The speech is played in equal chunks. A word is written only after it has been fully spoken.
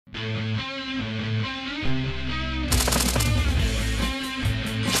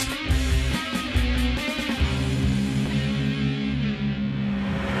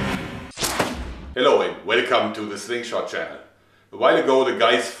Welcome to the Slingshot Channel. A while ago the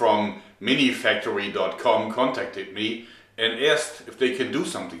guys from Myminifactory.com contacted me and asked if they can do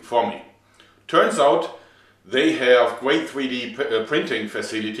something for me. Turns out they have great 3D printing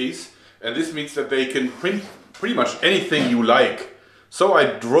facilities, and this means that they can print pretty much anything you like. So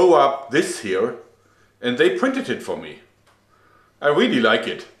I drew up this here and they printed it for me. I really like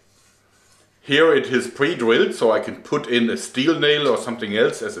it. Here it is pre-drilled, so I can put in a steel nail or something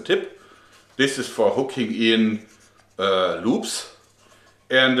else as a tip. This is for hooking in loops.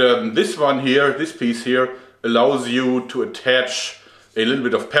 And this one here, this piece here, allows you to attach a little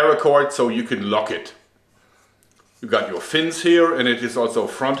bit of paracord so you can lock it. You got your fins here, and it is also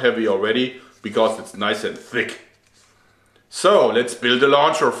front heavy already because it's nice and thick. So let's build a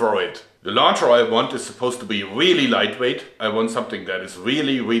launcher for it. The launcher I want is supposed to be really lightweight. I want something that is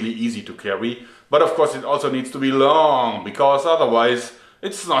really easy to carry. But of course it also needs to be long, because otherwise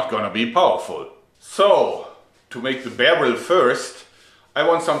it's not gonna be powerful. So, to make the barrel first, I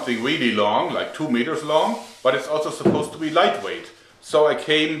want something really long, like 2 meters long, but it's also supposed to be lightweight. So I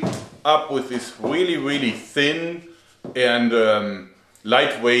came up with these really thin and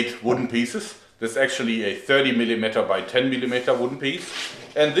lightweight wooden pieces. This is actually a 30mm by 10mm wooden piece.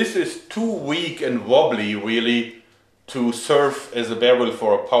 And this is too weak and wobbly really to serve as a barrel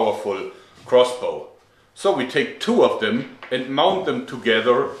for a powerful crossbow. So we take 2 of them and mount them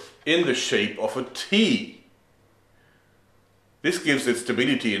together in the shape of a T. This gives it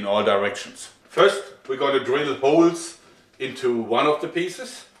stability in all directions. First we're going to drill holes into one of the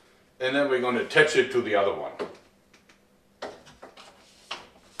pieces, and then we're going to attach it to the other one.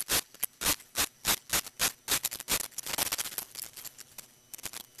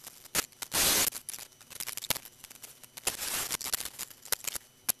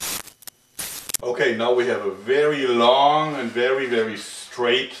 Okay, now we have a very long and very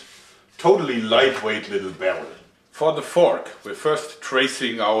straight, totally lightweight little barrel. For the fork, we're first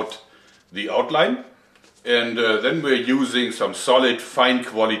tracing out the outline, and then we're using some solid, fine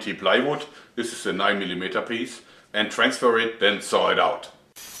quality plywood. This is a 9mm piece, and transfer it, then saw it out.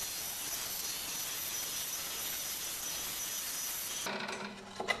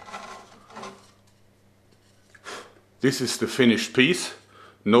 This is the finished piece.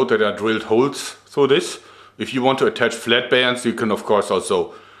 Note that I drilled holes through this. If you want to attach flat bands, you can of course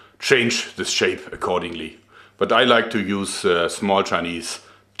also change the shape accordingly. But I like to use small Chinese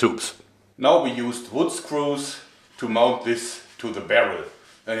tubes. Now we used wood screws to mount this to the barrel,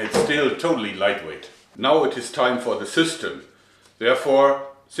 and it's still totally lightweight. Now it is time for the system. Therefore,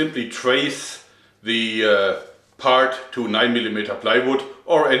 simply trace the part to 9mm plywood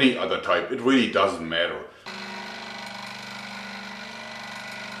or any other type. It really doesn't matter.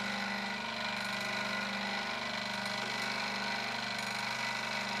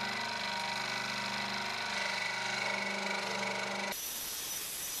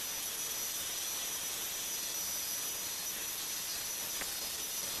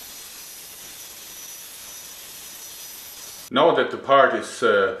 Now that the part is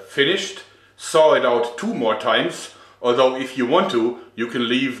finished, saw it out 2 more times, although if you want to, you can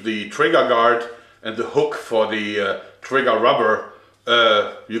leave the trigger guard and the hook for the trigger rubber,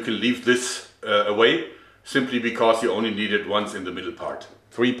 you can leave this away, simply because you only need it once in the middle part.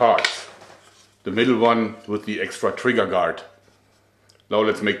 3 parts. The middle one with the extra trigger guard. Now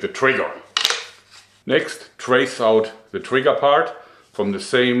let's make the trigger. Next, trace out the trigger part from the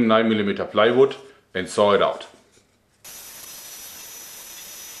same 9mm plywood and saw it out.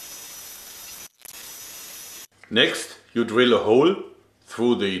 Next, you drill a hole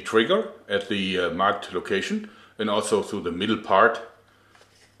through the trigger at the marked location, and also through the middle part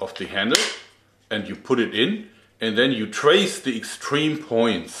of the handle, and you put it in, and then you trace the extreme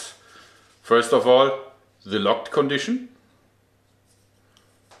points. First of all, the locked condition.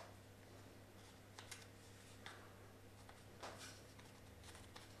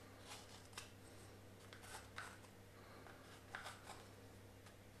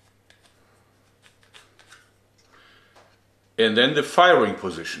 And then the firing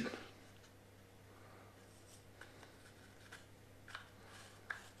position.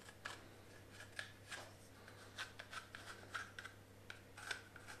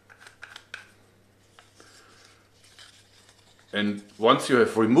 And once you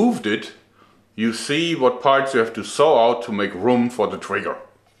have removed it, you see what parts you have to saw out to make room for the trigger.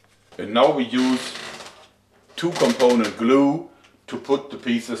 And now we use 2-component glue to put the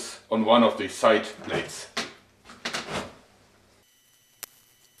pieces on one of the side plates.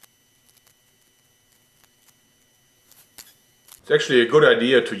 It's actually a good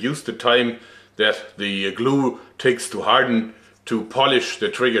idea to use the time that the glue takes to harden to polish the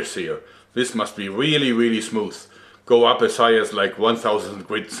triggers here. This must be really, really smooth. Go up as high as like 1000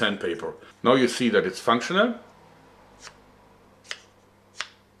 grit sandpaper. Now you see that it's functional.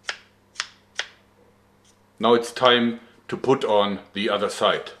 Now it's time to put on the other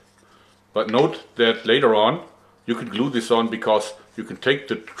side. But note that later on you can glue this on because you can take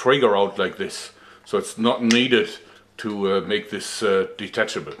the trigger out like this. So it's not needed to make this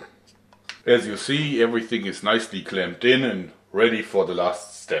detachable. As you see, everything is nicely clamped in and ready for the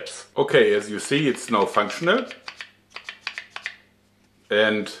last steps. Okay, as you see, it's now functional.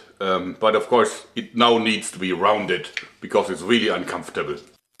 And but of course it now needs to be rounded because it's really uncomfortable.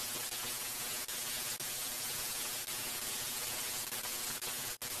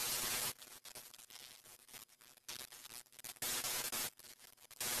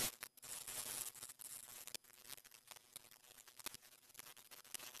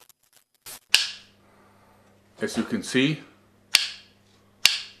 As you can see,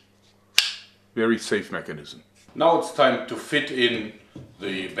 very safe mechanism. Now it's time to fit in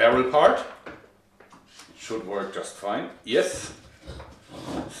the barrel part. It should work just fine. Yes,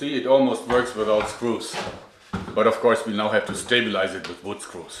 see, it almost works without screws. But of course we now have to stabilize it with wood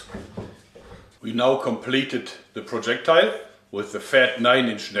screws. We now completed the projectile with the fat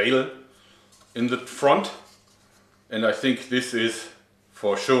 9-inch nail in the front. And I think this is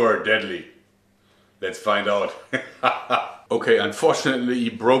for sure deadly. Let's find out. Okay, unfortunately he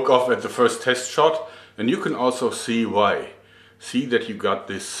broke off at the first test shot, and you can also see why. See that you got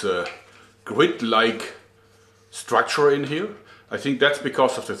this grid-like structure in here. I think that's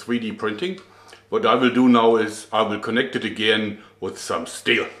because of the 3D printing. What I will do now is I will connect it again with some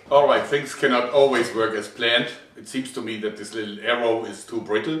steel. Alright, things cannot always work as planned. It seems to me that this little arrow is too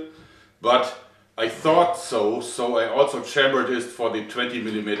brittle, but I thought so I also chambered it for the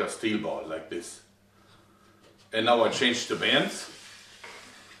 20mm steel ball like this. And now I changed the bands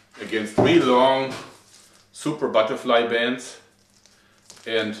against 3 long super butterfly bands,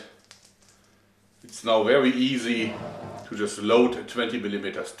 and it's now very easy to just load a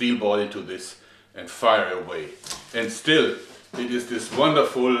 20mm steel ball into this and fire away. And still it is this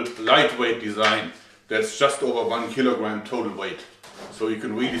wonderful lightweight design that's just over 1 kilogram total weight. So you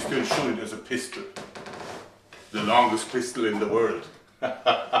can really still shoot it as a pistol. The longest pistol in the world.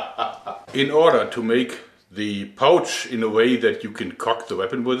 In order to make the pouch in a way that you can cock the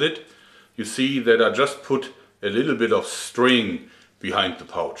weapon with it, you see that I just put a little bit of string behind the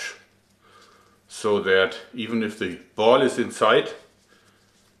pouch. So that even if the ball is inside,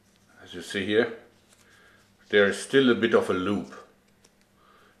 as you see here, there is still a bit of a loop.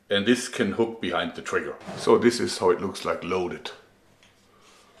 And this can hook behind the trigger. So this is how it looks like loaded.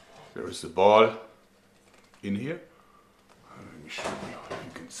 There is the ball in here. Let me show you how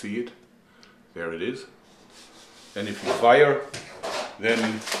you can see it. There it is. And if you fire,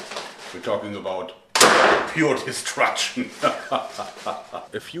 then we're talking about pure destruction.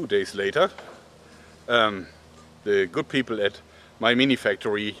 A few days later, the good people at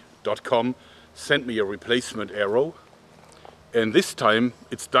Myminifactory.com sent me a replacement arrow. And this time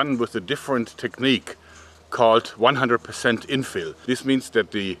it's done with a different technique called 100% infill. This means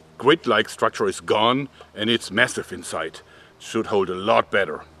that the grid-like structure is gone and it's massive inside. It should hold a lot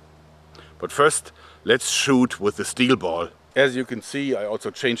better. But first, let's shoot with the steel ball. As you can see, I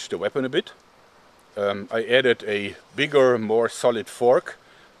also changed the weapon a bit. I added a bigger, more solid fork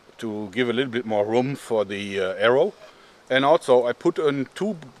to give a little bit more room for the arrow. And also I put in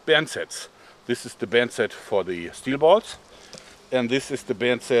 2 band sets. This is the band set for the steel balls, and this is the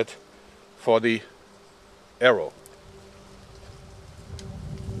band set for the arrow.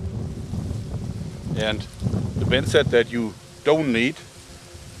 And the band set that you don't need,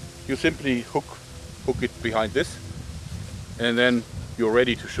 you simply hook it behind this, and then you're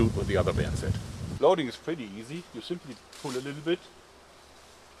ready to shoot with the other band set. Loading is pretty easy. You simply pull a little bit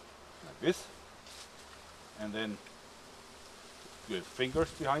like this, and then you have fingers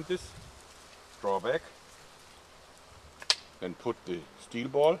behind this, draw back, then put the steel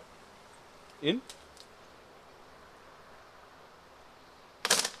ball in.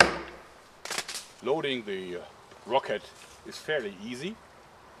 Loading the rocket is fairly easy.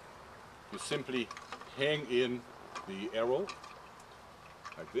 You simply hang in the arrow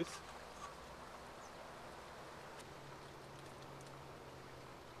like this.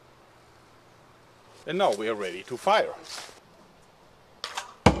 And now we are ready to fire.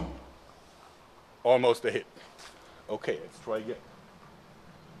 Almost a hit. Okay, let's try again.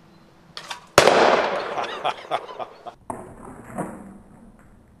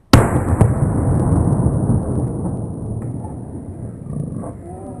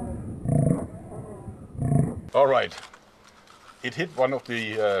 All right, it hit one of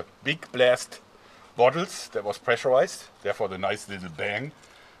the big blast bottles that was pressurized, therefore the nice little bang.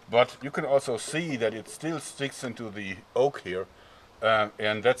 But you can also see that it still sticks into the oak here,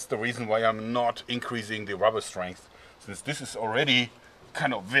 and that's the reason why I'm not increasing the rubber strength, since this is already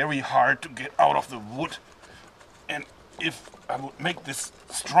kind of very hard to get out of the wood. And if I would make this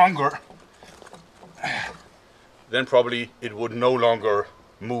stronger, then probably it would no longer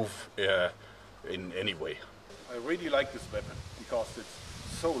move in any way. I really like this weapon because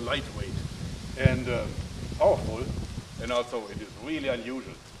it's so lightweight and powerful, and also it is really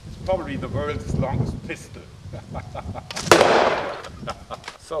unusual. It's probably the world's longest pistol.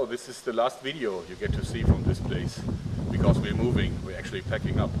 So this is the last video you get to see from this place, because we're moving, we're actually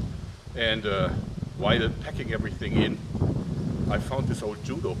packing up. And while packing everything in, I found this old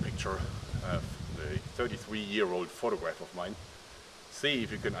judo picture, the 33-year-old photograph of mine. See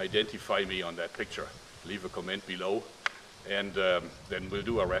if you can identify me on that picture. Leave a comment below, and then we'll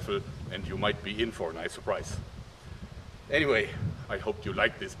do a raffle, and you might be in for a nice surprise. Anyway, I hope you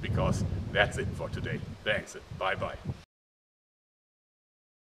like this, because that's it for today. Thanks, and bye-bye.